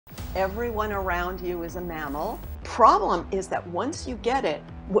Everyone around you is a mammal. Problem is that once you get it,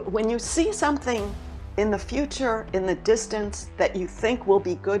 when you see something in the future, in the distance, that you think will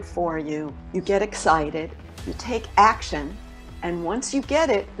be good for you, you get excited, you take action, and once you get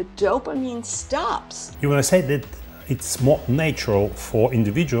it, the dopamine stops. You want to say that it's more natural for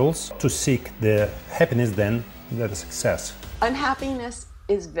individuals to seek the happiness than the success? Unhappiness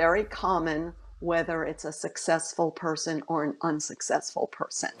is very common, whether it's a successful person or an unsuccessful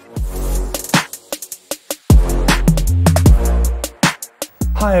person.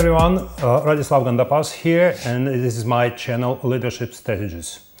 Hi everyone, Radislav Gandapas here, and this is my channel Leadership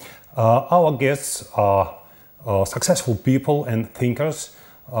Strategies. Our guests are successful people and thinkers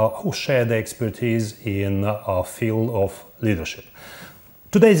who share their expertise in a field of leadership.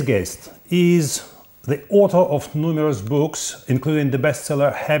 Today's guest is the author of numerous books, including the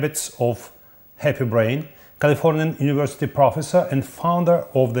bestseller Habits of Happy Brain, Californian University professor and founder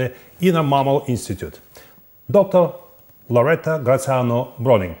of the Inner Mammal Institute, Dr. Loretta Graziano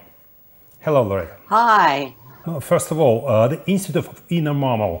Breuning. Hello, Loretta. Hi. First of all, the Institute of Inner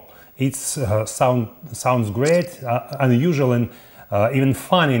Mammal. It sounds great, unusual, and even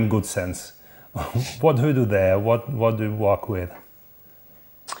funny in good sense. What do you do there? What do you work with?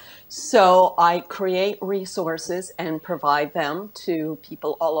 So I create resources and provide them to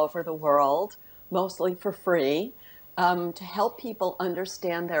people all over the world, mostly for free, to help people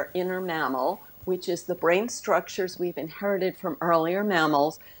understand their inner mammal, which is the brain structures we've inherited from earlier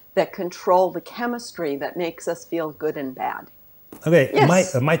mammals that control the chemistry that makes us feel good and bad. Okay,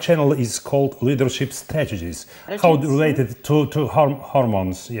 yes. my channel is called Leadership Strategies. How related to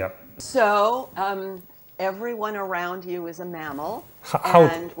hormones? Yeah. So everyone around you is a mammal,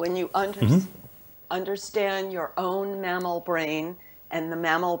 and when you understand your own mammal brain and the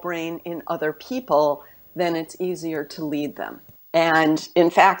mammal brain in other people, then it's easier to lead them. And in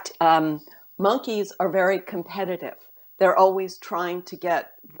fact, monkeys are very competitive. They're always trying to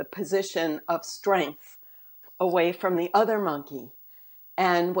get the position of strength away from the other monkey.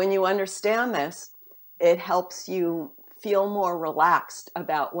 And when you understand this, it helps you feel more relaxed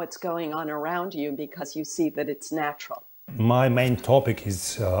about what's going on around you because you see that it's natural. My main topic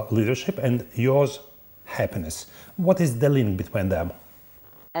is leadership and yours happiness. What is the link between them?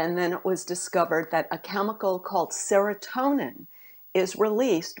 And then it was discovered that a chemical called serotonin is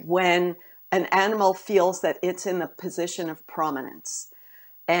released when an animal feels that it's in a position of prominence.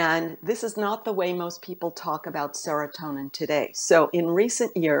 And this is not the way most people talk about serotonin today. So in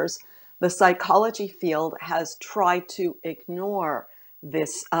recent years, the psychology field has tried to ignore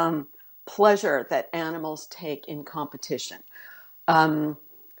this pleasure that animals take in competition. And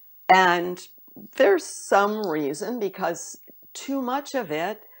there's some reason, because too much of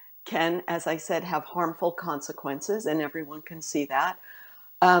it can, as I said, have harmful consequences, and everyone can see that.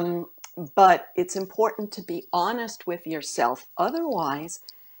 But it's important to be honest with yourself. Otherwise,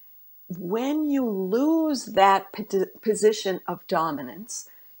 when you lose that position of dominance,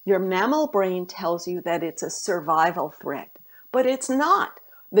 your mammal brain tells you that it's a survival threat, but it's not.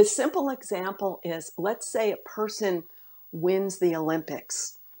 The simple example is, let's say a person wins the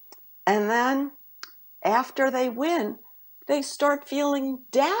Olympics, and then after they win, they start feeling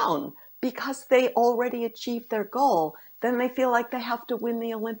down because they already achieved their goal. Then they feel like they have to win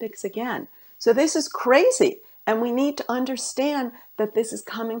the Olympics again. So this is crazy. And we need to understand that this is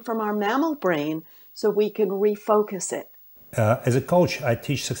coming from our mammal brain so we can refocus it. As a coach, I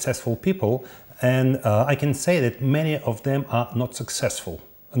teach successful people, and I can say that many of them are not successful,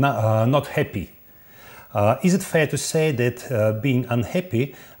 not happy. Is it fair to say that being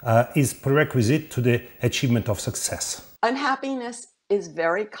unhappy is prerequisite to the achievement of success? Unhappiness is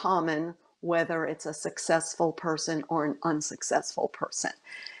very common, whether it's a successful person or an unsuccessful person.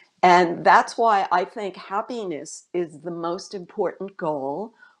 And that's why I think happiness is the most important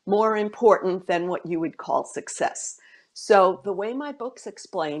goal, more important than what you would call success. So the way my books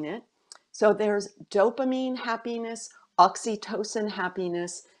explain it, so there's dopamine happiness, oxytocin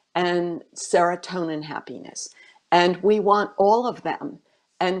happiness, and serotonin happiness. And we want all of them.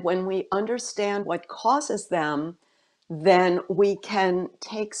 And when we understand what causes them, then we can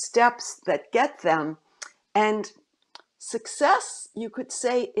take steps that get them. And success, you could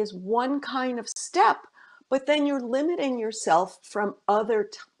say, is one kind of step, but then you're limiting yourself from other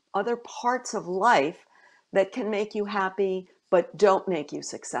parts of life that can make you happy but don't make you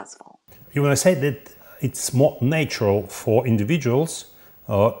successful. You want to say that it's more natural for individuals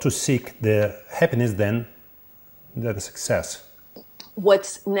to seek the happiness than the success?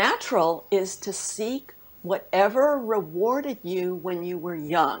 What's natural is to seek whatever rewarded you when you were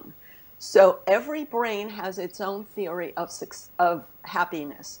young. So every brain has its own theory of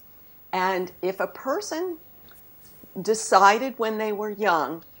happiness. And if a person decided when they were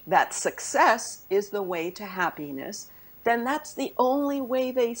young that success is the way to happiness, then that's the only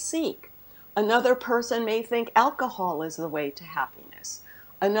way they seek. Another person may think alcohol is the way to happiness.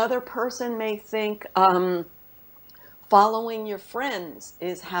 Another person may think following your friends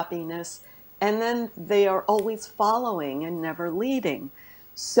is happiness, and then they are always following and never leading.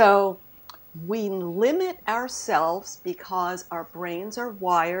 So we limit ourselves because our brains are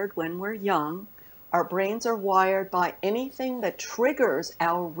wired when we're young. Our brains are wired by anything that triggers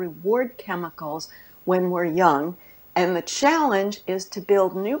our reward chemicals when we're young. And the challenge is to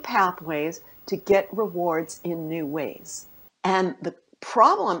build new pathways to get rewards in new ways. And the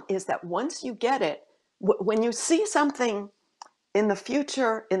problem is that once you get it, when you see something in the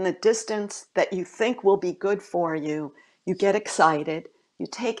future, in the distance, that you think will be good for you, you get excited, you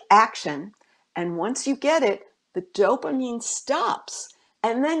take action, and once you get it, the dopamine stops.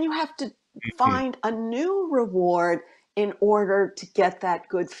 And then you have to find a new reward in order to get that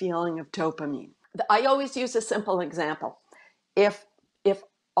good feeling of dopamine. I always use a simple example. If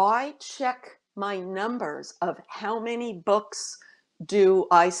I check my numbers of how many books do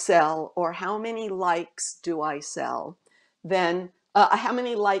I sell or how many likes do I sell, then how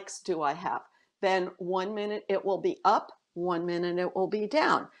many likes do I have? Then 1 minute it will be up, 1 minute it will be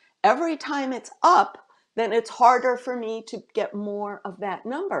down. Every time it's up, then it's harder for me to get more of that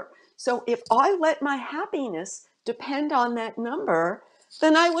number. So if I let my happiness depend on that number,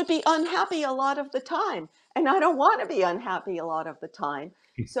 then I would be unhappy a lot of the time. And I don't want to be unhappy a lot of the time.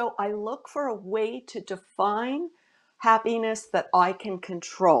 So I look for a way to define happiness that I can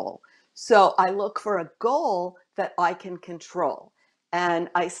control. So I look for a goal that I can control. And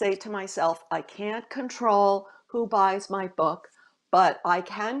I say to myself, I can't control who buys my book, but I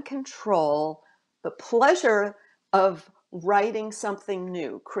can control the pleasure of writing something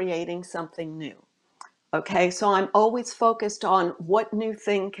new, creating something new. Okay, so I'm always focused on what new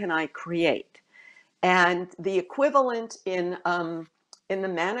thing can I create. And the equivalent in the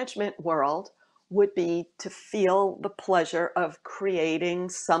management world would be to feel the pleasure of creating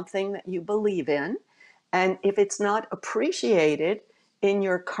something that you believe in. And if it's not appreciated in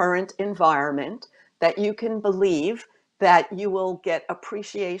your current environment, that you can believe that you will get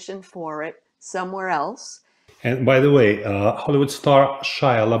appreciation for it somewhere else. And by the way, Hollywood star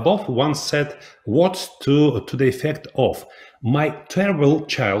Shia LaBeouf once said, "What to the effect of my terrible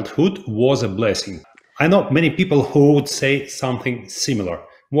childhood was a blessing." I know many people who would say something similar.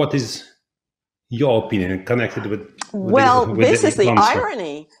 What is your opinion connected Well, with this is the the answer?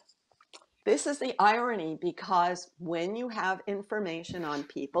 irony. This is the irony because when you have information on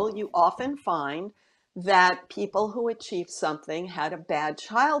people, you often find that people who achieve something had a bad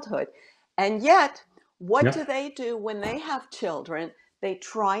childhood. And yet, what Yeah. do they do when they have children? They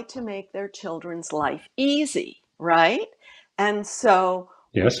try to make their children's life easy, right? And so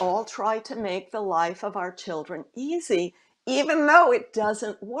we Yes. all try to make the life of our children easy, even though it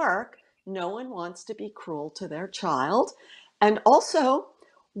doesn't work. No one wants to be cruel to their child. And also,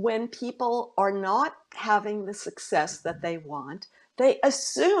 when people are not having the success that they want, they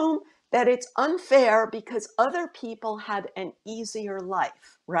assume that it's unfair because other people had an easier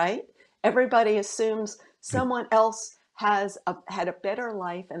life, right? Everybody assumes someone else had a better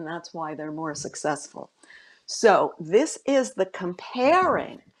life and that's why they're more successful. So this is the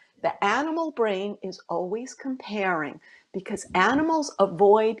comparing. The animal brain is always comparing because animals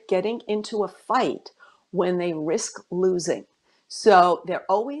avoid getting into a fight when they risk losing. So they're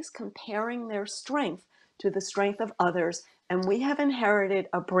always comparing their strength to the strength of others. And we have inherited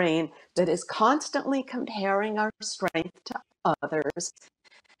a brain that is constantly comparing our strength to others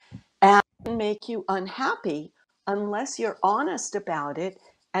and make you unhappy unless you're honest about it.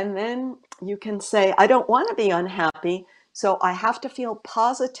 And then you can say, I don't want to be unhappy, so I have to feel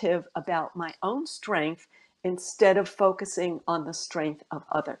positive about my own strength instead of focusing on the strength of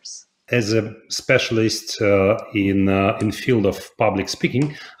others. As a specialist in field of public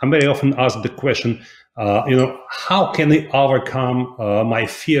speaking, I'm very often asked the question, how can I overcome my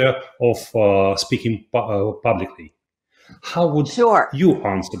fear of speaking publicly? How would Sure, you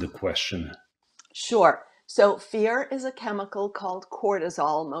answer the question? sure. So fear is a chemical called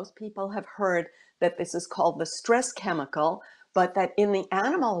cortisol. Most people have heard that this is called the stress chemical, but that in the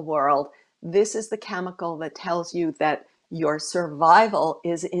animal world, this is the chemical that tells you that your survival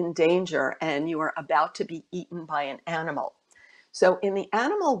is in danger and you are about to be eaten by an animal. So in the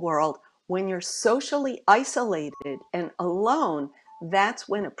animal world, when you're socially isolated and alone, that's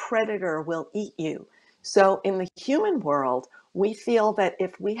when a predator will eat you. So in the human world, we feel that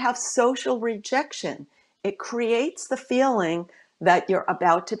if we have social rejection, it creates the feeling that you're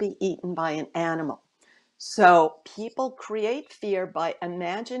about to be eaten by an animal. So people create fear by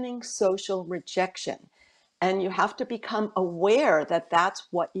imagining social rejection. And you have to become aware that that's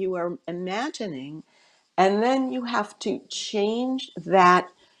what you are imagining. And then you have to change that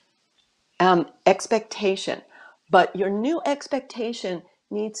expectation. But your new expectation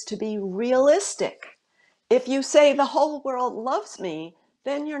needs to be realistic. If you say the whole world loves me,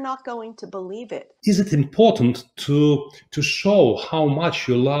 then you're not going to believe it. Is it important to show how much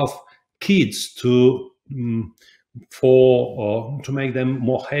you love kids to make them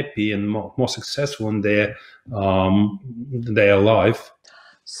more happy and more successful in their life?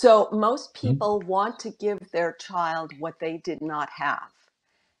 So most people want to give their child what they did not have.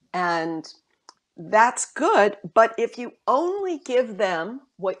 And that's good, but if you only give them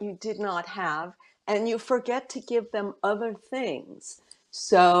what you did not have and you forget to give them other things,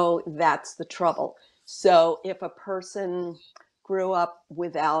 so that's the trouble. So if a person grew up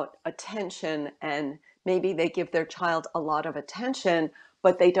without attention and maybe they give their child a lot of attention,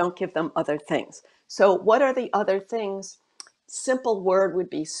 but they don't give them other things. So what are the other things? Simple word would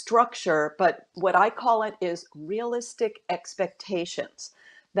be structure, but what I call it is realistic expectations.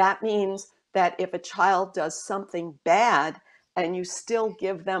 That means that if a child does something bad and you still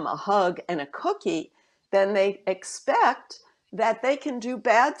give them a hug and a cookie, then they expect that they can do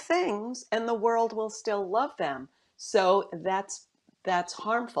bad things and the world will still love them. So that's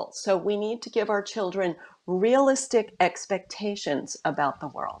harmful. So we need to give our children realistic expectations about the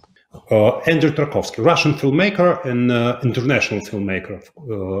world. Andrei Tarkovsky, Russian filmmaker and international filmmaker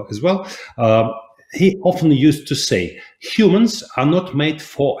as well. He often used to say, humans are not made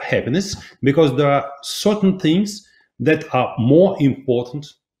for happiness because there are certain things that are more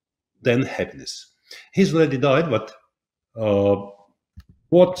important than happiness. He's already died, but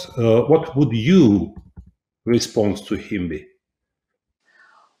what would you response to him be?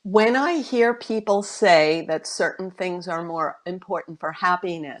 When I hear people say that certain things are more important for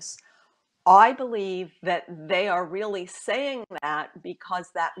happiness, I believe that they are really saying that because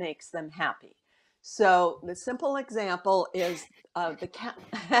that makes them happy. So the simple example is the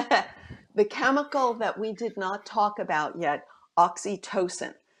chemical that we did not talk about yet,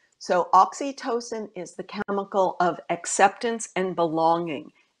 oxytocin. So oxytocin is the chemical of acceptance and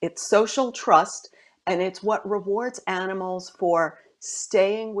belonging. It's social trust, and it's what rewards animals for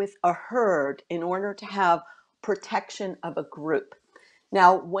staying with a herd in order to have protection of a group.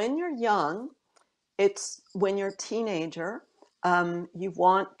 Now, when you're young, it's when you're a teenager, you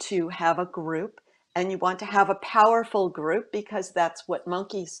want to have a group and you want to have a powerful group because that's what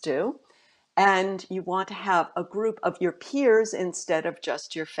monkeys do. And you want to have a group of your peers instead of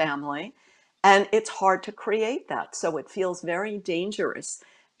just your family. And it's hard to create that. So it feels very dangerous.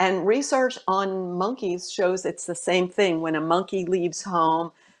 And research on monkeys shows it's the same thing. When a monkey leaves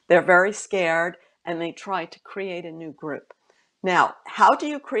home, they're very scared and they try to create a new group. Now, how do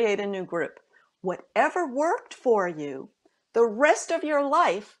you create a new group? Whatever worked for you, the rest of your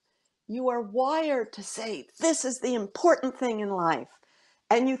life, you are wired to say, this is the important thing in life.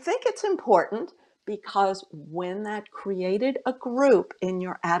 And you think it's important because when that created a group in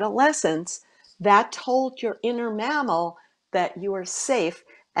your adolescence, that told your inner mammal that you are safe.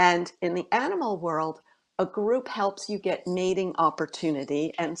 And in the animal world, a group helps you get mating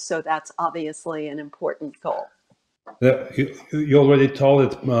opportunity. And so that's obviously an important goal. You already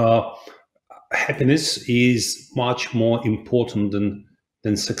told it. Happiness is much more important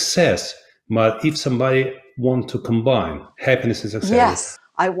than success. But if somebody wants to combine happiness and success, Yes,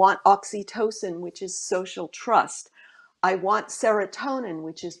 I want oxytocin, which is social trust. I want serotonin,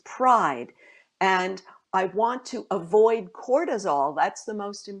 which is pride. And I want to avoid cortisol. That's the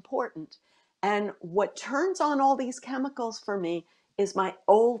most important. And what turns on all these chemicals for me is my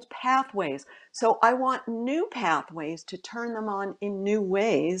old pathways. So I want new pathways to turn them on in new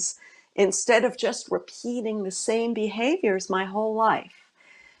ways instead of just repeating the same behaviors my whole life.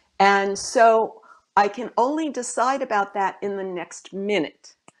 And so I can only decide about that in the next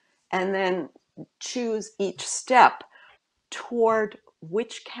minute and then choose each step toward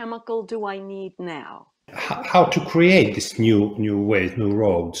which chemical do I need now. how to create this new ways, new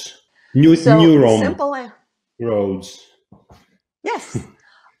roads, So the neuron simple, roads. yes,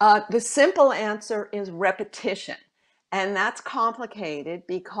 the simple answer is repetition. And that's complicated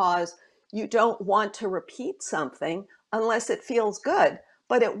because you don't want to repeat something unless it feels good,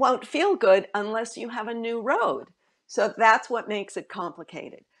 but it won't feel good unless you have a new road. So that's what makes it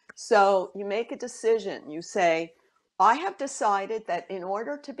complicated. So you make a decision. You say, I have decided that in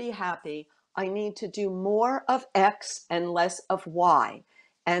order to be happy, I need to do more of X and less of Y.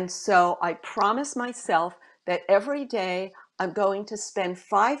 And so I promise myself that every day I'm going to spend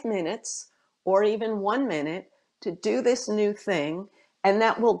 5 minutes or even 1 minute to do this new thing, and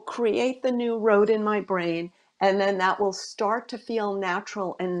that will create the new road in my brain, and then that will start to feel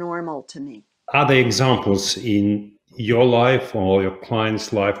natural and normal to me. Are there examples in your life or your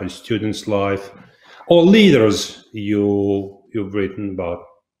client's life or student's life or leaders you've written about?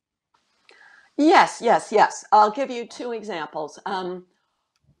 Yes. I'll give you two examples.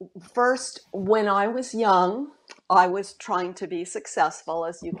 First, when I was young, I was trying to be successful,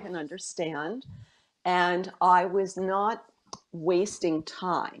 as you can understand, and I was not wasting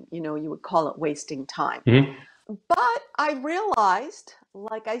time. You know, you would call it wasting time. Mhm. But I realized,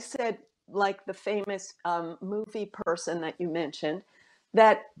 like I said, like the famous movie person that you mentioned,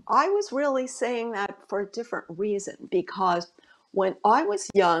 that I was really saying that for a different reason. Because when I was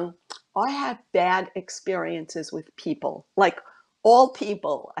young, I had bad experiences with people. Like all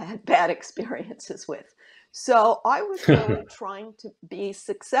people, I had bad experiences with. So I was really trying to be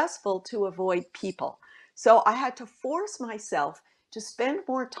successful to avoid people. So I had to force myself to spend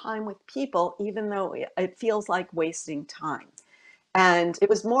more time with people, even though it feels like wasting time. And it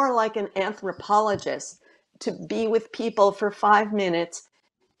was more like an anthropologist to be with people for 5 minutes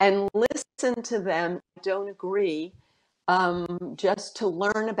and listen to them. I don't agree, just to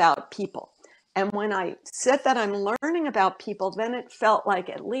learn about people. And when I said that I'm learning about people, then it felt like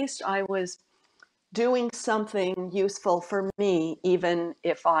at least I was doing something useful for me, even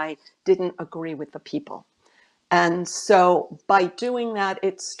if I didn't agree with the people. And so by doing that,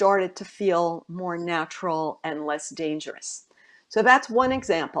 it started to feel more natural and less dangerous. So that's one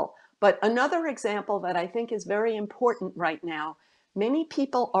example. But another example that I think is very important right now, many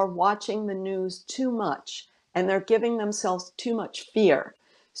people are watching the news too much and they're giving themselves too much fear.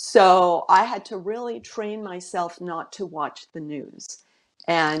 So I had to really train myself not to watch the news.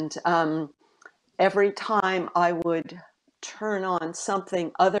 And every time I would turn on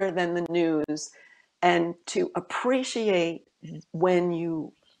something other than the news and to appreciate when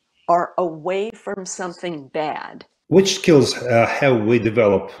you are away from something bad. Which skills have we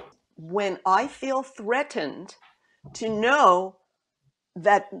developed? When I feel threatened, to know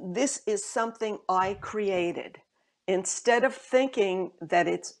that this is something I created instead of thinking that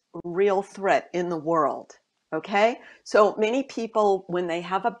it's a real threat in the world. Okay? So many people, when they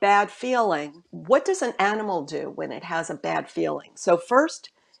have a bad feeling, what does an animal do when it has a bad feeling? So, first,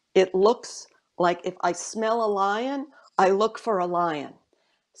 it looks like if I smell a lion, I look for a lion.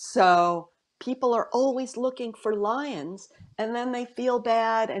 So people are always looking for lions, and then they feel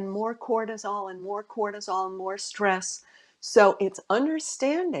bad and more cortisol and more cortisol and more stress. So it's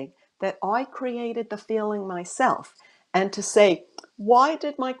understanding that I created the feeling myself and to say, why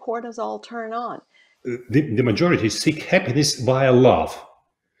did my cortisol turn on? The majority seek happiness via love.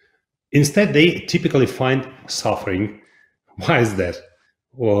 Instead, they typically find suffering. Why is that?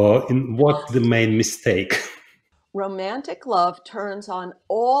 Or in what the main mistake? Romantic love turns on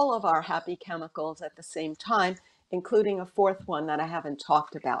all of our happy chemicals at the same time, including a fourth one that I haven't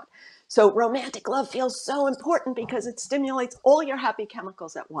talked about. So romantic love feels so important because it stimulates all your happy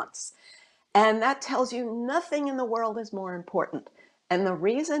chemicals at once. And that tells you nothing in the world is more important. And the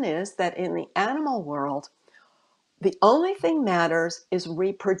reason is that in the animal world, the only thing matters is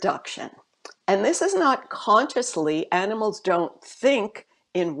reproduction. And this is not consciously, animals don't think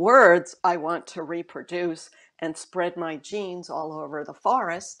in words, I want to reproduce and spread my genes all over the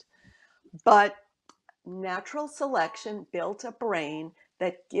forest. But natural selection built a brain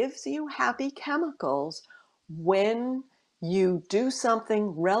that gives you happy chemicals when you do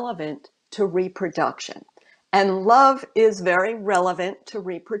something relevant to reproduction. And love is very relevant to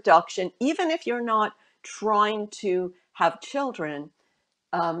reproduction, even if you're not trying to have children.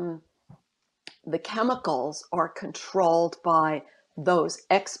 Um, the chemicals are controlled by those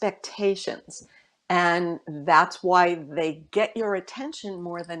expectations. And that's why they get your attention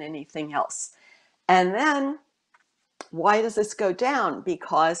more than anything else. And then why does this go down?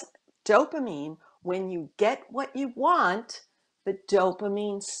 Because dopamine, when you get what you want, the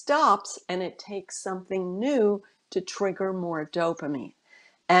dopamine stops and it takes something new to trigger more dopamine.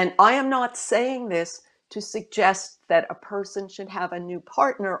 And I am not saying this to suggest that a person should have a new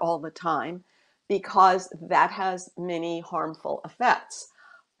partner all the time, because that has many harmful effects.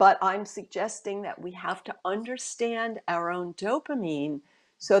 But I'm suggesting that we have to understand our own dopamine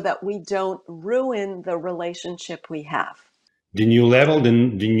so that we don't ruin the relationship we have. The new level, the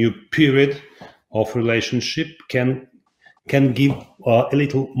new period of relationship can give a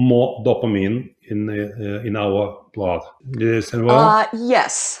little more dopamine in our blood. Yes, well.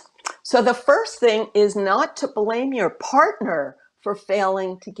 Yes. So the first thing is not to blame your partner for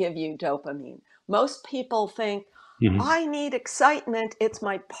failing to give you dopamine. Most people think, I need excitement. It's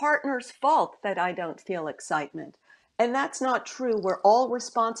my partner's fault that I don't feel excitement. And that's not true. We're all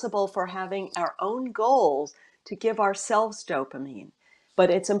responsible for having our own goals to give ourselves dopamine.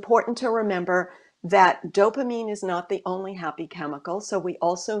 But it's important to remember that dopamine is not the only happy chemical. So we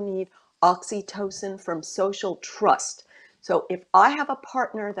also need oxytocin from social trust. So if I have a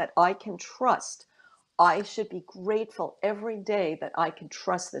partner that I can trust, I should be grateful every day that I can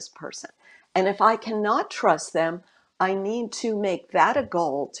trust this person. And if I cannot trust them, I need to make that a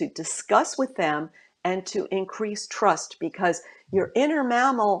goal to discuss with them and to increase trust, because your inner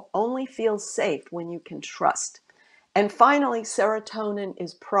mammal only feels safe when you can trust. And finally, serotonin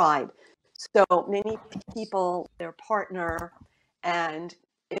is pride. So many people, their partner, and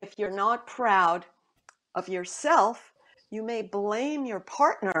if you're not proud of yourself, you may blame your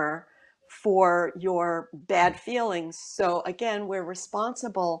partner for your bad feelings. So again, we're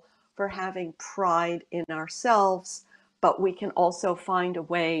responsible for having pride in ourselves, but we can also find a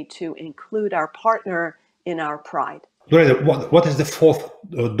way to include our partner in our pride. Loretta, what is the fourth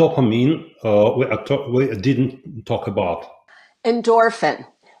dopamine we didn't talk about? Endorphin.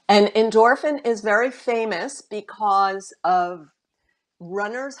 And endorphin is very famous because of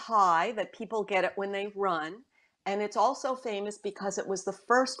runner's high, that people get it when they run. And it's also famous because it was the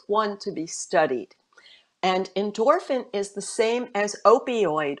first one to be studied. And endorphin is the same as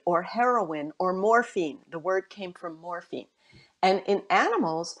opioid or heroin or morphine. The word came from morphine. And in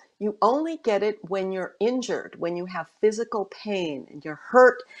animals, you only get it when you're injured, when you have physical pain and you're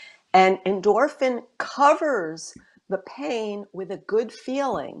hurt. And endorphin covers the pain with a good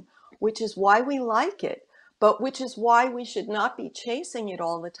feeling, which is why we like it, but which is why we should not be chasing it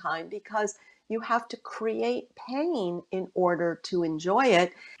all the time, because you have to create pain in order to enjoy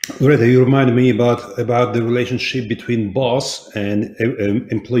it. Loretta, you remind me about the relationship between boss and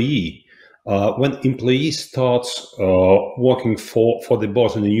employee. When employee starts working for the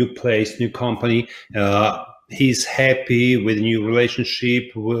boss in a new place, new company, he's happy with new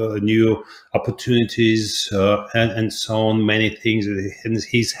relationship, new opportunities, and so on, many things. And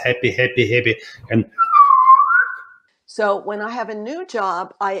he's happy. And So when I have a new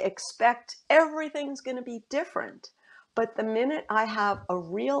job, I expect everything's going to be different. But the minute I have a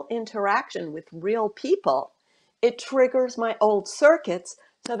real interaction with real people, it triggers my old circuits.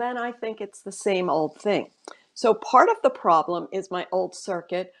 So then I think it's the same old thing. So part of the problem is my old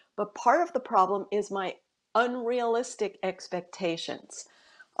circuit, but part of the problem is my unrealistic expectations.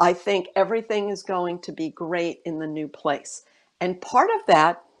 I think everything is going to be great in the new place. And part of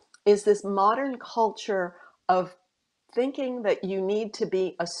that is this modern culture of thinking that you need to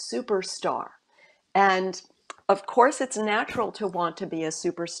be a superstar. And of course, it's natural to want to be a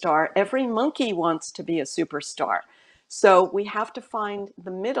superstar. Every monkey wants to be a superstar. So we have to find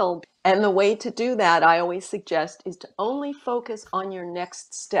the middle. And the way to do that, I always suggest, is to only focus on your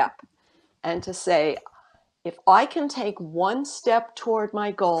next step and to say, if I can take one step toward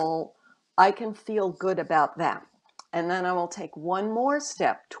my goal, I can feel good about that. And then I will take one more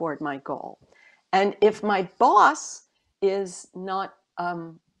step toward my goal. And if my boss is not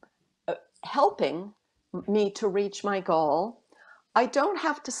helping me to reach my goal, I don't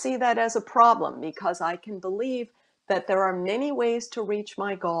have to see that as a problem, because I can believe that there are many ways to reach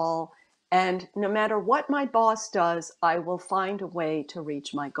my goal. And no matter what my boss does, I will find a way to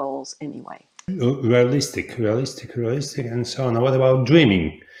reach my goals anyway. realistic, and so on. What about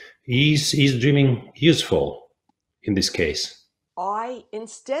dreaming? Is dreaming useful in this case?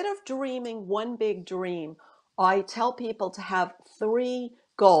 Instead of dreaming one big dream, I tell people to have three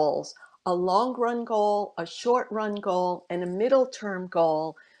goals: a long run goal, a short run goal, and a middle term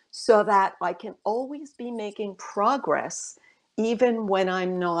goal, so that I can always be making progress, even when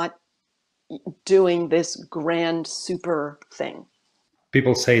I'm not doing this grand super thing.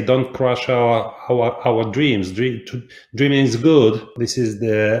 People say don't crush our dreams. Dreaming is good. This is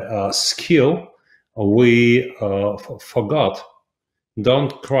the skill we forgot.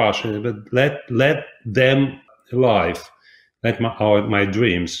 Don't crush it, but let them alive. Let my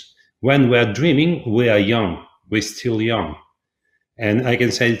dreams. When we are dreaming, we are young. We're still young, and I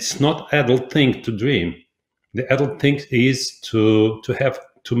can say it's not adult thing to dream. The adult thing is to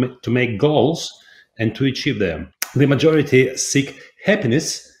make goals and to achieve them. The majority seek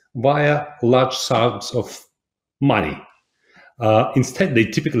happiness via large sums of money. Instead, they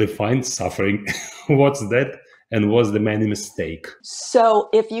typically find suffering. What's that? And what's the main mistake? So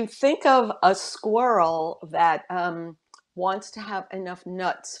if you think of a squirrel that wants to have enough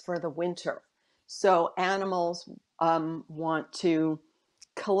nuts for the winter, so animals want to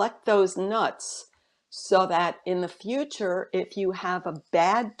collect those nuts so that in the future, if you have a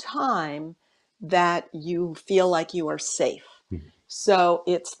bad time, that you feel like you are safe. So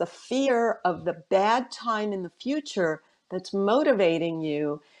it's the fear of the bad time in the future that's motivating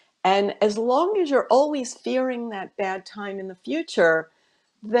you. And as long as you're always fearing that bad time in the future,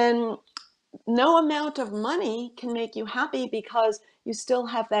 then no amount of money can make you happy because you still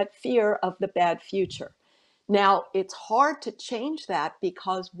have that fear of the bad future. Now, it's hard to change that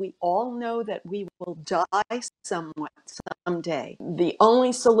because we all know that we will die someday. The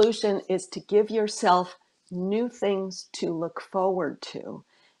only solution is to give yourself new things to look forward to.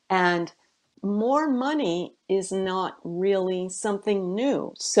 And more money is not really something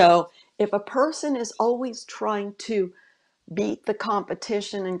new. So if a person is always trying to beat the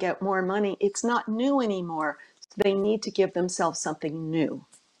competition and get more money, it's not new anymore. They need to give themselves something new.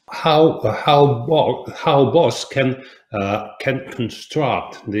 How boss can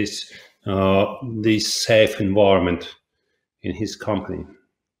construct this safe environment in his company?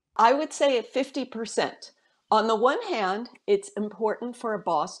 I would say at 50%. On the one hand, it's important for a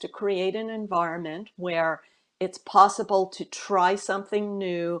boss to create an environment where it's possible to try something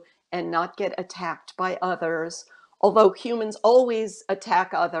new and not get attacked by others. Although humans always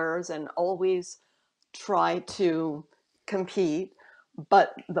attack others and always try to compete,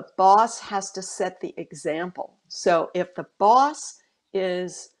 but the boss has to set the example. So if the boss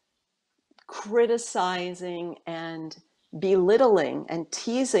is criticizing and belittling and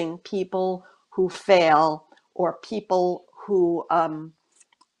teasing people who fail or people who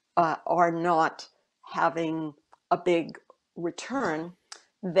are not having a big return,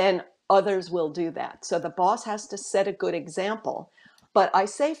 then others will do that. So the boss has to set a good example. But I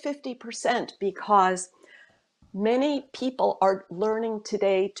say 50% because many people are learning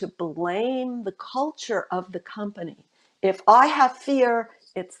today to blame the culture of the company. If I have fear,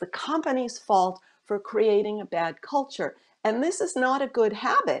 it's the company's fault for creating a bad culture. And this is not a good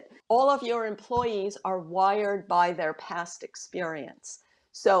habit. All of your employees are wired by their past experience.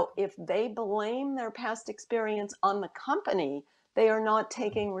 So if they blame their past experience on the company, they are not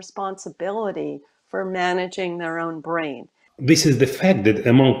taking responsibility for managing their own brain. This is the fact that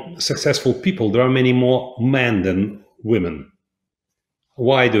among successful people there are many more men than women.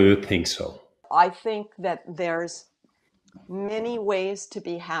 Why do you think so? I think that there's many ways to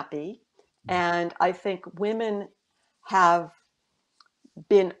be happy. And I think women have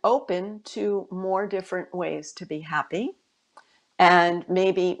been open to more different ways to be happy. And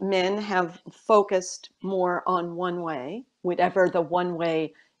maybe men have focused more on one way, whatever the one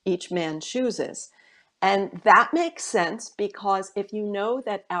way each man chooses. And that makes sense because if you know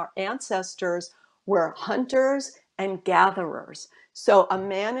that our ancestors were hunters and gatherers. So a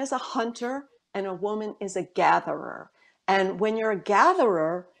man is a hunter and a woman is a gatherer. And when you're a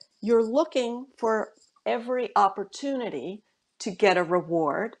gatherer, you're looking for every opportunity to get a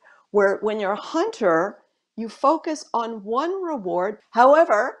reward. Where when you're a hunter, you focus on one reward.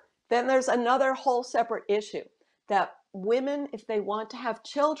 However, then there's another whole separate issue that women, if they want to have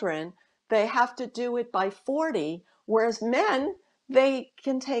children, they have to do it by 40, whereas men, they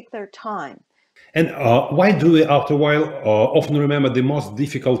can take their time. And why do we, after a while, often remember the most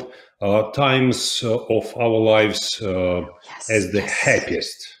difficult times of our lives Yes, as the yes.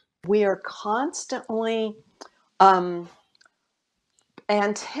 happiest? We are constantly um,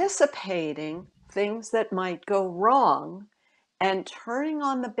 anticipating things that might go wrong and turning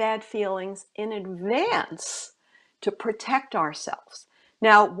on the bad feelings in advance to protect ourselves.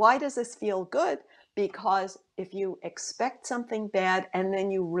 Now, why does this feel good? Because if you expect something bad and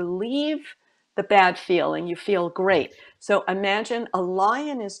then you relieve the bad feeling, you feel great. So imagine a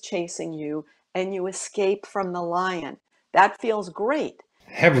lion is chasing you and you escape from the lion. That feels great.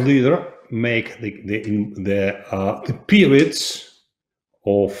 Have leader make the periods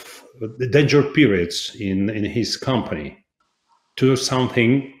of the danger periods in his company to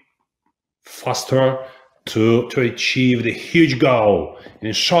something faster to achieve the huge goal in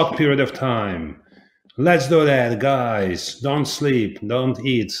a short period of time. Let's do that, guys. Don't sleep, don't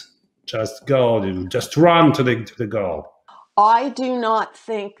eat. Just go, just run to the goal. I do not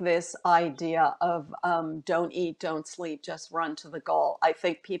think this idea of don't eat, don't sleep, just run to the goal. I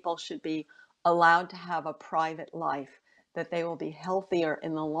think people should be allowed to have a private life, that they will be healthier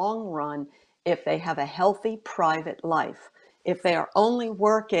in the long run if they have a healthy private life. If they are only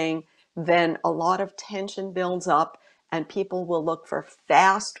working, then a lot of tension builds up and people will look for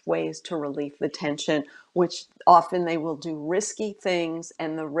fast ways to relieve the tension, which often they will do risky things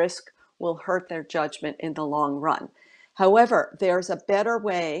and the risk will hurt their judgment in the long run. However, there's a better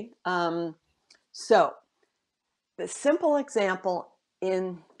way. So the simple example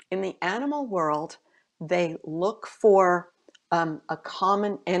in the animal world, they look for a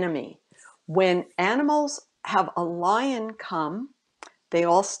common enemy. When animals have a lion come, they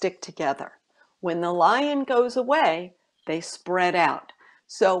all stick together. When the lion goes away, they spread out.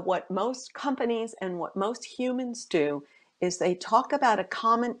 So what most companies and what most humans do is they talk about a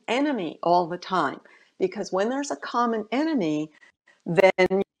common enemy all the time. Because when there's a common enemy,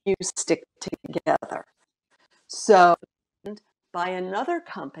 then you stick together. So by another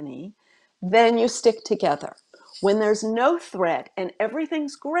company, then you stick together. When there's no threat and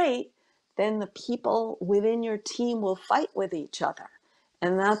everything's great, then the people within your team will fight with each other.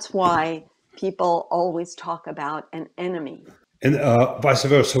 And that's why people always talk about an enemy. And vice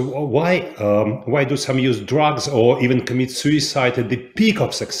versa. Why do some use drugs or even commit suicide at the peak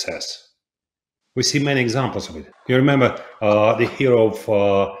of success? We see many examples of it. You remember the hero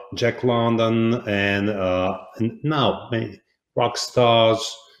of Jack London and now many rock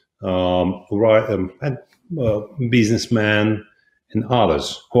stars, and businessmen and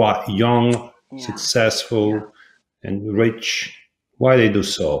others who are young, successful, and rich. Why they do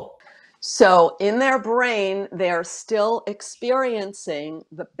so? So in their brain, they're still experiencing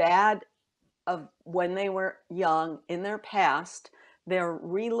the bad of when they were young in their past. They're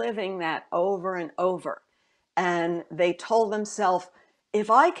reliving that over and over. And they told themselves, if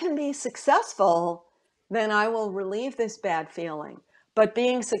I can be successful, then I will relieve this bad feeling. But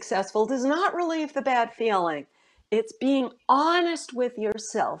being successful does not relieve the bad feeling. It's being honest with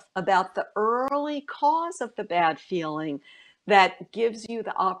yourself about the early cause of the bad feeling that gives you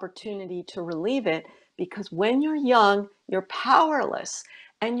the opportunity to relieve it. Because when you're young, you're powerless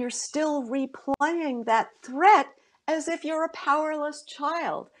and you're still replaying that threat as if you're a powerless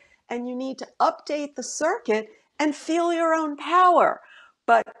child. And you need to update the circuit and feel your own power.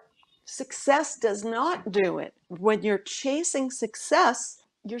 But success does not do it. When you're chasing success,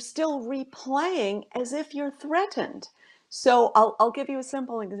 you're still replaying as if you're threatened. So I'll give you a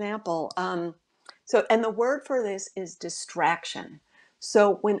simple example. And the word for this is distraction.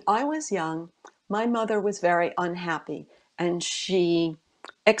 So when I was young, my mother was very unhappy, and she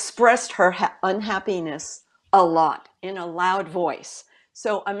expressed her unhappiness a lot in a loud voice.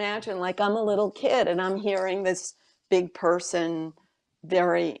 So imagine, like, I'm a little kid and I'm hearing this big person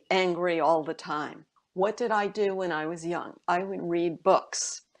very angry all the time. What did I do when I was young? I would read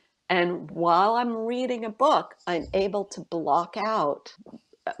books. And while I'm reading a book, I'm able to block out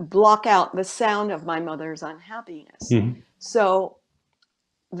the sound of my mother's unhappiness. Mhm. So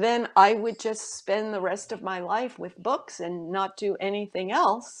then I would just spend the rest of my life with books and not do anything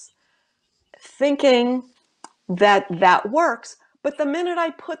else, thinking that that works. But the minute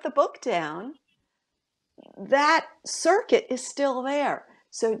I put the book down, that circuit is still there.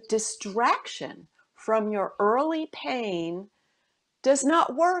 So distraction from your early pain does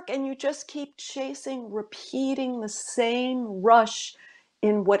not work, and you just keep chasing, repeating the same rush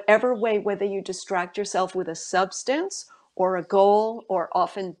in whatever way, whether you distract yourself with a substance or a goal, or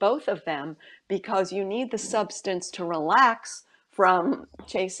often both of them, because you need the substance to relax from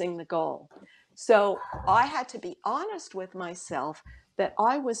chasing the goal. So I had to be honest with myself that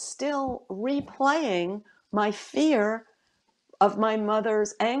I was still replaying my fear of my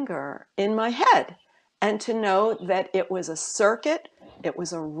mother's anger in my head, and to know that it was a circuit. It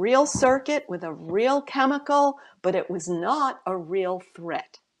was a real circuit with a real chemical, but it was not a real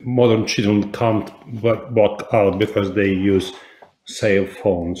threat. Modern children can't block out because they use cell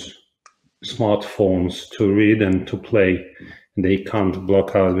phones, smartphones to read and to play. They can't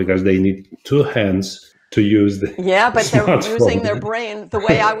block out because they need two hands to use the Yeah, but they're using their smartphone. brain. The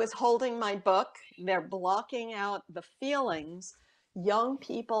way I was holding my book, they're blocking out the feelings. Young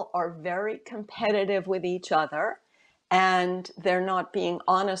people are very competitive with each other, and they're not being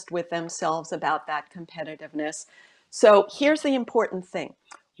honest with themselves about that competitiveness. So here's the important thing.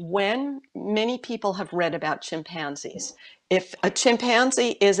 When many people have read about chimpanzees, if a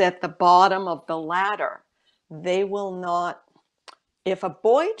chimpanzee is at the bottom of the ladder, they will not. If a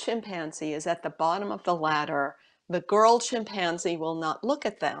boy chimpanzee is at the bottom of the ladder, the girl chimpanzee will not look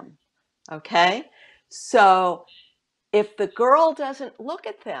at them. Okay? So if the girl doesn't look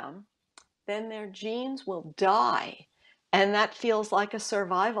at them, then their genes will die. And that feels like a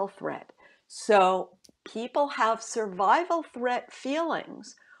survival threat. So people have survival threat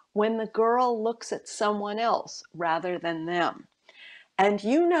feelings when the girl looks at someone else rather than them. And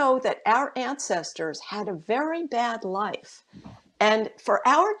you know that our ancestors had a very bad life. And for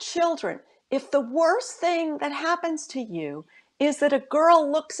our children, if the worst thing that happens to you is that a girl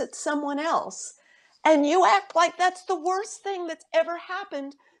looks at someone else, and you act like that's the worst thing that's ever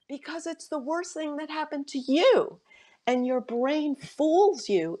happened because it's the worst thing that happened to you, and your brain fools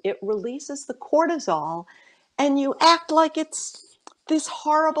you, it releases the cortisol, and you act like it's this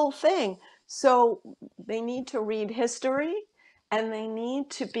horrible thing. So they need to read history and they need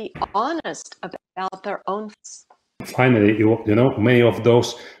to be honest about their own. Finally, many of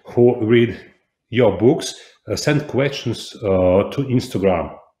those who read your books send questions to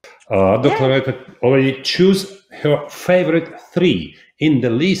Instagram. Dr. Yay! Loretta already choose her favorite 3 in the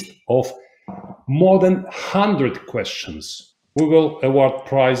list of more than 100 questions. We will award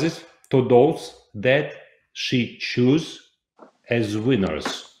prizes to those that she choose as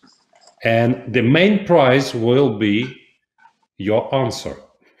winners. And the main prize will be your answer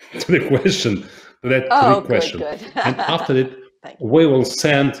to the question, to that Oh, 3 good, question. good. And after that, Thank you. we will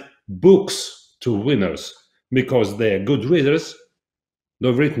send books to winners because they are good readers.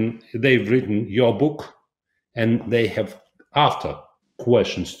 They've written your book, and they have after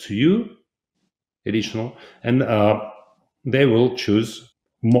questions to you, additional, and they will choose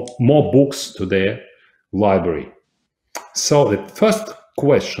more books to their library. So the first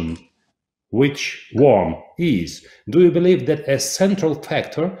question, which one is, do you believe that a central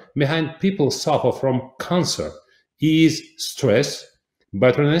factor behind people suffer from cancer is stress,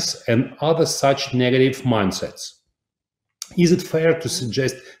 bitterness, and other such negative mindsets? Is it fair to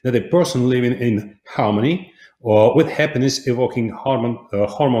suggest that a person living in harmony or with happiness evoking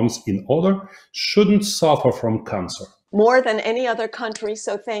hormones in order shouldn't suffer from cancer? More than any other country,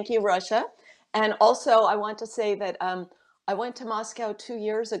 so thank you, Russia. And also, I want to say that I went to Moscow 2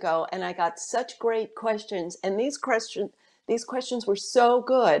 years ago, and I got such great questions. And these questions were so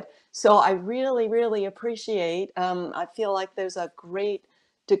good. So I really, really appreciate. I feel like there's a great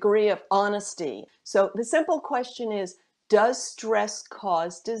degree of honesty. So the simple question is, does stress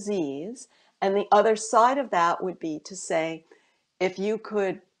cause disease? And the other side of that would be to say, if you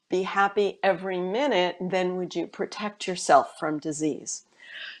could be happy every minute, then would you protect yourself from disease?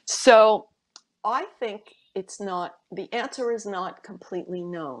 So I think the answer is not completely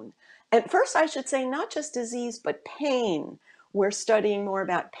known. At first, I should say not just disease, but pain. We're studying more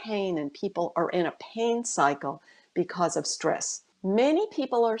about pain, and people are in a pain cycle because of stress. Many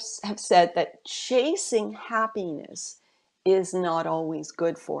people have said that chasing happiness is not always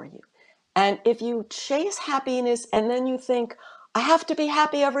good for you. And if you chase happiness and then you think, I have to be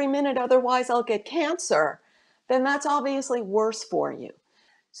happy every minute, otherwise I'll get cancer, then that's obviously worse for you.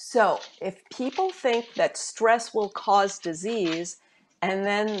 So if people think that stress will cause disease, and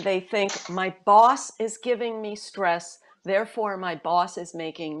then they think, my boss is giving me stress, therefore my boss is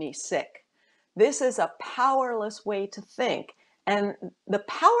making me sick. This is a powerless way to think. And the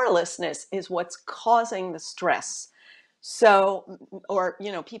powerlessness is what's causing the stress. So, or,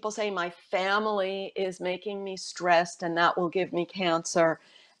 people say my family is making me stressed and that will give me cancer.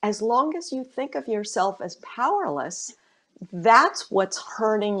 As long as you think of yourself as powerless, that's what's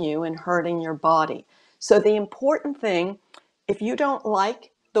hurting you and hurting your body. So the important thing, if you don't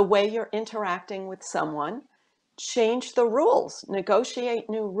like the way you're interacting with someone, change the rules, negotiate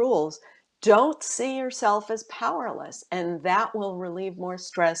new rules. Don't see yourself as powerless, and that will relieve more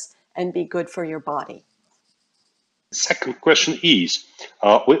stress and be good for your body. Second question is,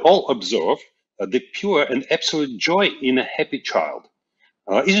 we all observe the pure and absolute joy in a happy child.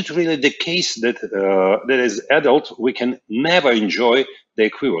 Is it really the case that as adults we can never enjoy the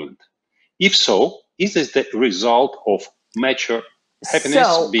equivalent? If so, is this the result of mature happiness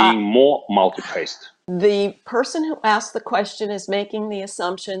So being more multi-faced? the person who asked the question is making the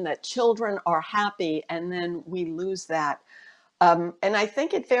assumption that children are happy, and then we lose that. And I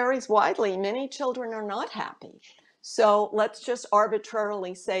think it varies widely. Many children are not happy. So let's just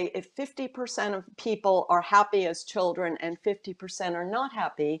arbitrarily say if 50% of people are happy as children and 50% are not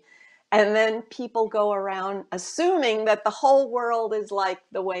happy, and then people go around assuming that the whole world is like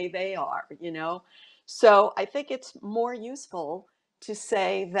the way they are. So I think it's more useful to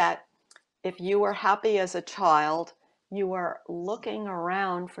say that if you were happy as a child, you are looking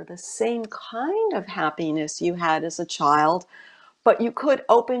around for the same kind of happiness you had as a child, but you could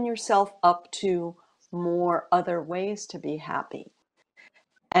open yourself up to more other ways to be happy.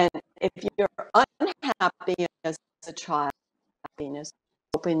 And if you're unhappy as a child, happiness,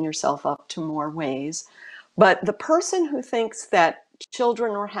 open yourself up to more ways. But the person who thinks that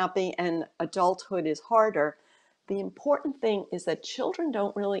children are happy and adulthood is harder, the important thing is that children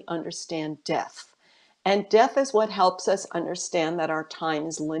don't really understand death. And death is what helps us understand that our time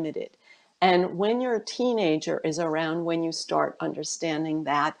is limited. And when you're a teenager is around when you start understanding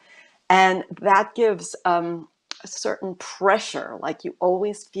that. And that gives a certain pressure, like you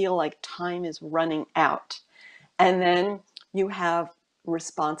always feel like time is running out. And then you have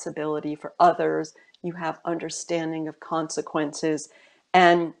responsibility for others, you have understanding of consequences.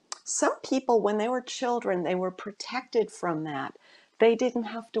 And some people, when they were children, they were protected from that. they didn't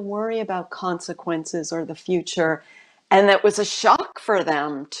have to worry about consequences or the future. And that was a shock for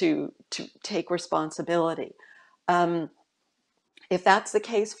them to take responsibility. If that's the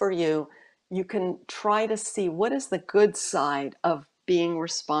case for you, you can try to see what is the good side of being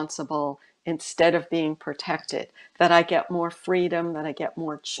responsible instead of being protected, that I get more freedom, that I get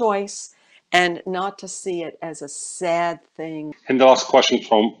more choice, and not to see it as a sad thing. And the last question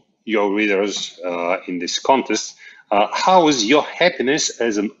from your readers in this contest, how is your happiness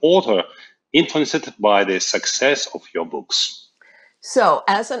as an author influenced by the success of your books? So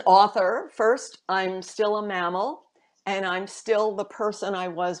as an author, first, I'm still a mammal, and I'm still the person I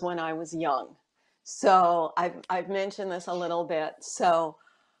was when I was young. So I've mentioned this a little bit. So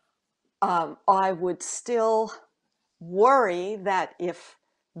I would still worry that if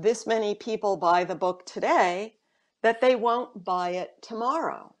this many people buy the book today, that they won't buy it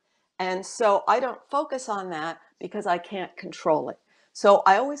tomorrow. And so I don't focus on that because I can't control it. So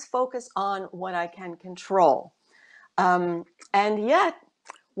I always focus on what I can control. And yet,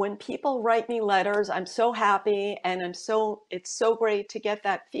 when people write me letters, I'm so happy, and it's so great to get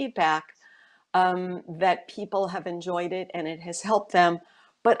that feedback, that people have enjoyed it and it has helped them,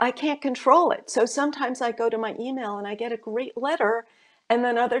 but I can't control it. So sometimes I go to my email and I get a great letter, and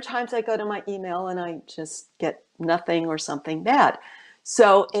then other times I go to my email and I just get nothing or something bad.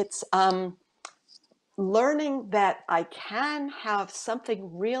 So it's learning that I can have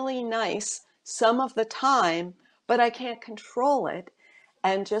something really nice some of the time, but I can't control it.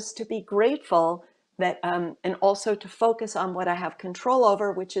 And just to be grateful that, and also to focus on what I have control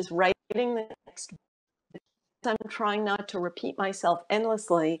over, which is writing the next. I'm trying not to repeat myself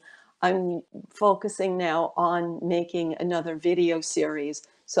endlessly. I'm focusing now on making another video series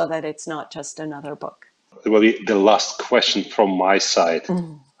so that it's not just another book. Well, the last question from my side.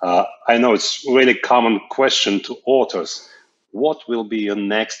 I know it's a really common question to authors. What will be your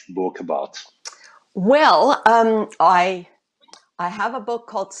next book about? Well, I have a book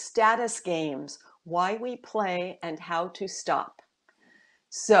called Status Games: Why We Play and How to Stop.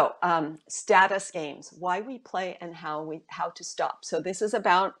 So status games, why we play and how to stop. So this is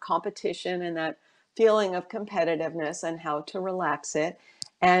about competition and that feeling of competitiveness and how to relax it.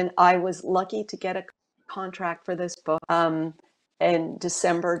 And I was lucky to get a contract for this book in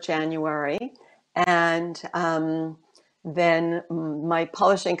December, January. And then my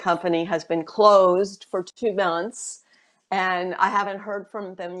publishing company has been closed for 2 months, and I haven't heard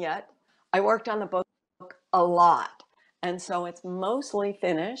from them yet. I worked on the book a lot, and so it's mostly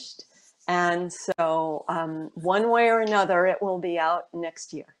finished. And so one way or another, it will be out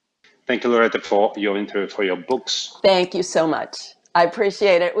next year. Thank you, Loretta, for your interview, for your books. Thank you so much. I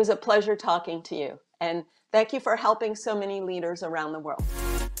appreciate it. It was a pleasure talking to you. And thank you for helping so many leaders around the world.